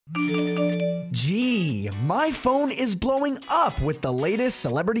my phone is blowing up with the latest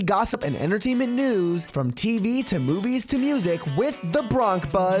celebrity gossip and entertainment news from TV to movies to music with the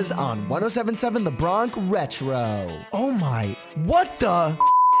Bronc Buzz on 107.7 The Bronc Retro. Oh my, what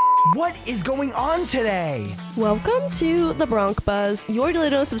is going on today? Welcome to the Bronc Buzz, your daily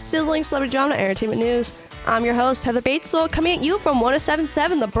dose of sizzling celebrity drama and entertainment news. I'm your host, Heather Batezel, coming at you from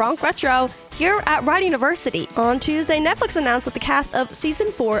 107.7 The Bronc Retro, here at Rider University. On Tuesday, Netflix announced that the cast of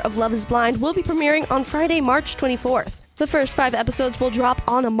Season 4 of Love is Blind will be premiering on Friday, March 24th. The first 5 episodes will drop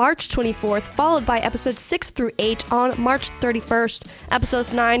on March 24th, followed by episodes 6 through 8 on March 31st,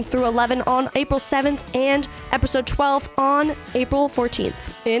 episodes 9 through 11 on April 7th, and episode 12 on April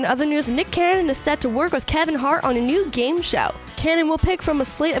 14th. In other news, Nick Cannon is set to work with Kevin Hart on a new game show. Cannon will pick from a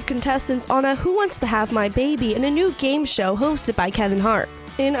slate of contestants on a Who Wants to Have My Baby in a new game show hosted by Kevin Hart.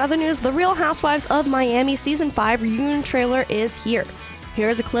 In other news, The Real Housewives of Miami Season 5 reunion trailer is here. Here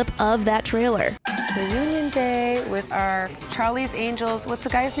is a clip of that trailer. Reunion day with our Charlie's Angels. What's the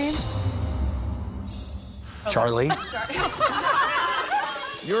guy's name? Charlie.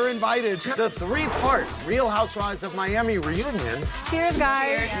 You're invited to the 3-part Real Housewives of Miami reunion. Cheers,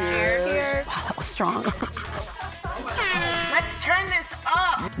 guys. Cheers. Wow, that was strong. Let's turn this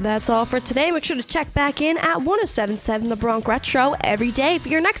up. That's all for today. Make sure to check back in at 107.7 The Bronc Retro every day for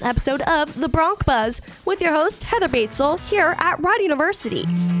your next episode of The Bronc Buzz with your host, Heather Batezel, here at Rider University.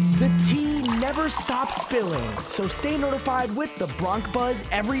 The tea never stops spilling, so stay notified with the Bronc Buzz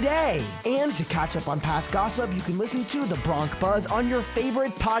every day. And to catch up on past gossip, you can listen to the Bronc Buzz on your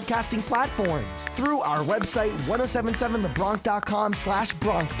favorite podcasting platforms through our website,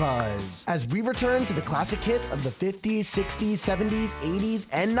 1077thebronc.com/BroncBuzz. As we return to the classic hits of the 50s, 60s, 70s, 80s,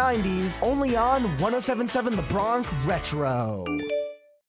 and 90s, only on 1077 The Bronc Retro.